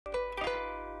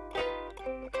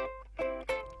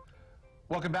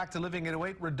Welcome back to Living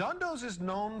 808. Redondos is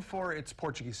known for its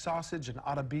Portuguese sausage and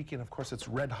arabiki, and of course its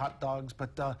red hot dogs,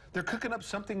 but they're cooking up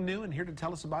something new, and here to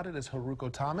tell us about it is Haruko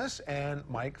Thomas and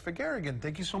Mike Fagarigan.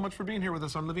 Thank you so much for being here with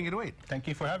us on Living 808. Thank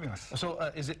you for having us. So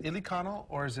is it Ilocano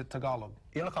or is it Tagalog?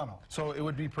 Ilocano. So it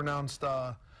would be pronounced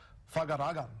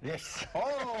Fagaragan. Yes.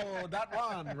 Oh, that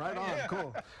one. Right on. Yeah.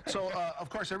 Cool. So, of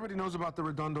course, everybody knows about the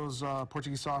Redondos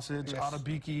Portuguese sausage, yes,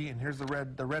 arabiki, and here's the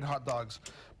red hot dogs.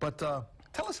 But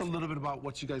tell us a little bit about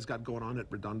what you guys got going on at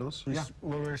Redondos. Yeah,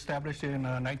 we were established in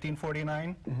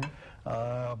 1949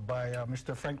 by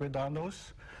Mr. Frank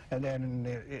Redondos. And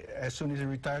then as soon as he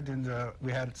retired,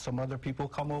 we had some other people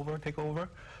take over.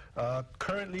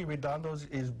 Currently, Redondos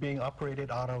is being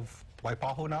operated out of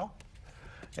Waipahu now.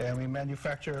 And we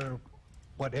manufacture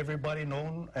what everybody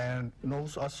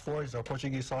knows us for is our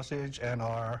Portuguese sausage and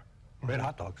our red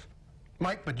hot dogs.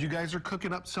 Mike, but you guys are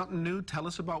cooking up something new. Tell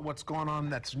us about what's going on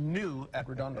that's new at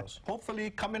Redondos.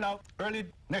 Hopefully coming out early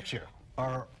next year,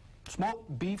 our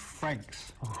smoked beef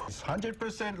franks. It's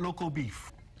 100% local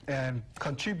beef and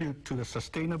contribute to the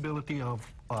sustainability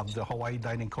of the Hawaii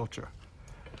dining culture.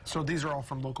 So these are all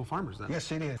from local farmers then?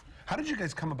 Yes, it is. How did you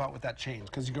guys come about with that change?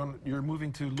 Because you're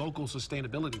moving to local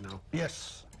sustainability now.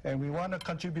 Yes, and we want to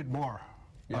contribute more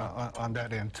on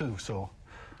that end too. So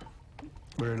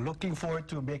we're looking forward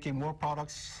to making more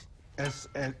products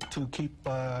to keep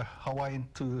Hawaii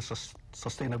into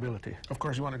sustainability. Of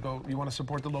course, you want to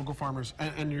support the local farmers,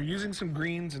 and you're using some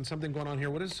greens and something going on here.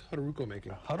 What is Haruko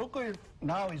making? Haruko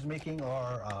now is making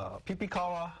our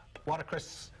pipikawa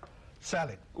watercress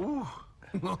salad. Ooh.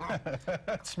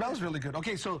 It smells really good.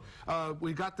 Okay, so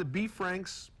we got the beef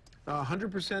franks,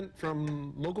 100%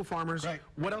 from local farmers. Right.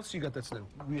 What else you got that's new?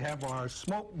 We have our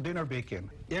smoked dinner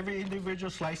bacon. Every individual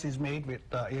slice is made with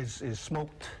is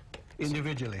smoked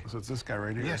individually. So it's this guy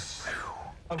right here. Yes.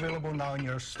 Available now in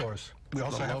your stores. We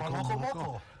also have our Loco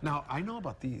Moco. Now, I know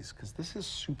about these because this is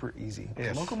super easy.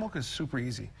 Yes. Loco Moco is super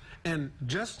easy. And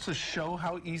just to show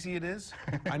how easy it is,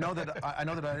 I know that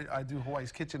I do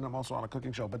Hawaii's Kitchen. I'm also on a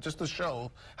cooking show. But just to show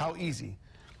how easy,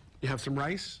 you have some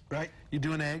rice. Right. You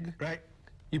do an egg. Right.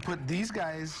 You put these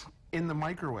guys in the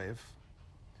microwave.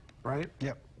 Right?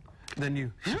 Yep. Then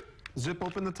you zip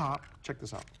open the top. Check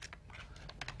this out.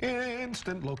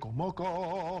 Instant Loco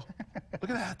Moco. Look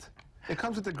at that. It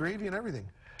comes with the gravy and everything.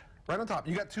 Right on top.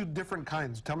 You got two different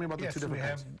kinds. Tell me about the two different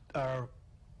kinds. We have our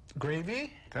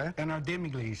gravy and our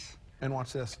demi-glace. And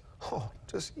watch this. Oh,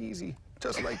 just easy.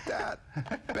 Just like that.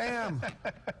 Bam.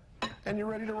 And you're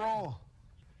ready to roll.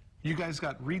 You guys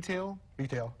got retail?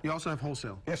 Retail. You also have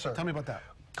wholesale? Yes, sir. Tell me about that.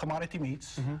 Commodity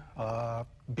meats,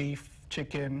 beef,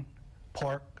 chicken,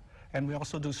 pork, and we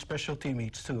also do specialty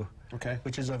meats too. Okay.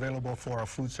 Which is available for our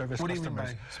food service customers. What do you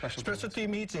mean by Specialty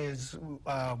meats is,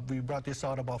 we brought this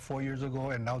out about 4 years ago,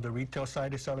 and now the retail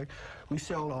side is selling. We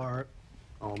sell our...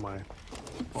 Oh my.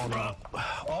 All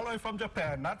the way from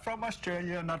Japan, not from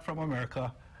Australia, not from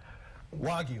America.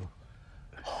 Wagyu.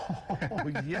 Oh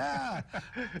yeah.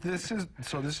 This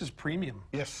is premium.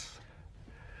 Yes.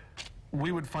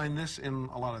 We would find this in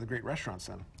a lot of the great restaurants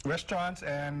then. Restaurants,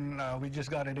 and we just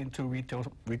got it into retail,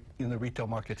 in the retail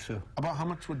market too. About how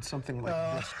much would something like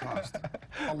this cost?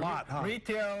 A lot, huh?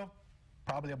 Retail,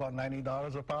 probably about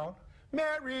 $90 a pound.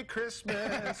 Merry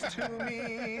Christmas to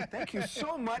me. Thank you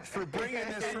so much for bringing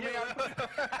this for me.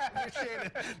 I appreciate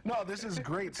it. No, this is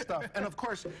great stuff. And of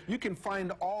course, you can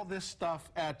find all this stuff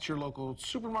at your local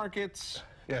supermarkets.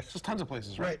 Yes. Just tons of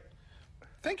places, right? Right.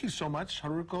 Thank you so much,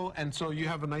 Haruko. And so you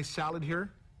have a nice salad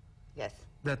here. Yes.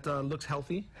 That looks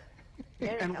healthy.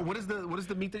 And healthy. what is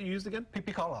the meat that you used again?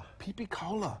 Pipikawa.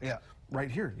 Pipikawa. Yeah.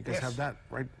 Right here. You guys have that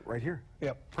right here.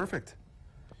 Yep. Perfect.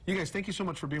 You guys, thank you so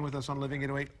much for being with us on Living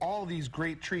 808. All these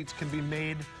great treats can be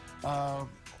made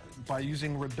by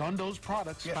using Redondos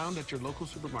products found at your local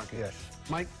supermarket. Yes.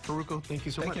 Mike, Haruko, thank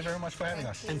you so much. Thank you very much for having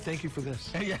us. And thank you for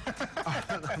this. Yeah.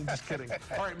 I'm just kidding.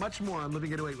 All right, much more on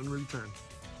Living 808 when we return.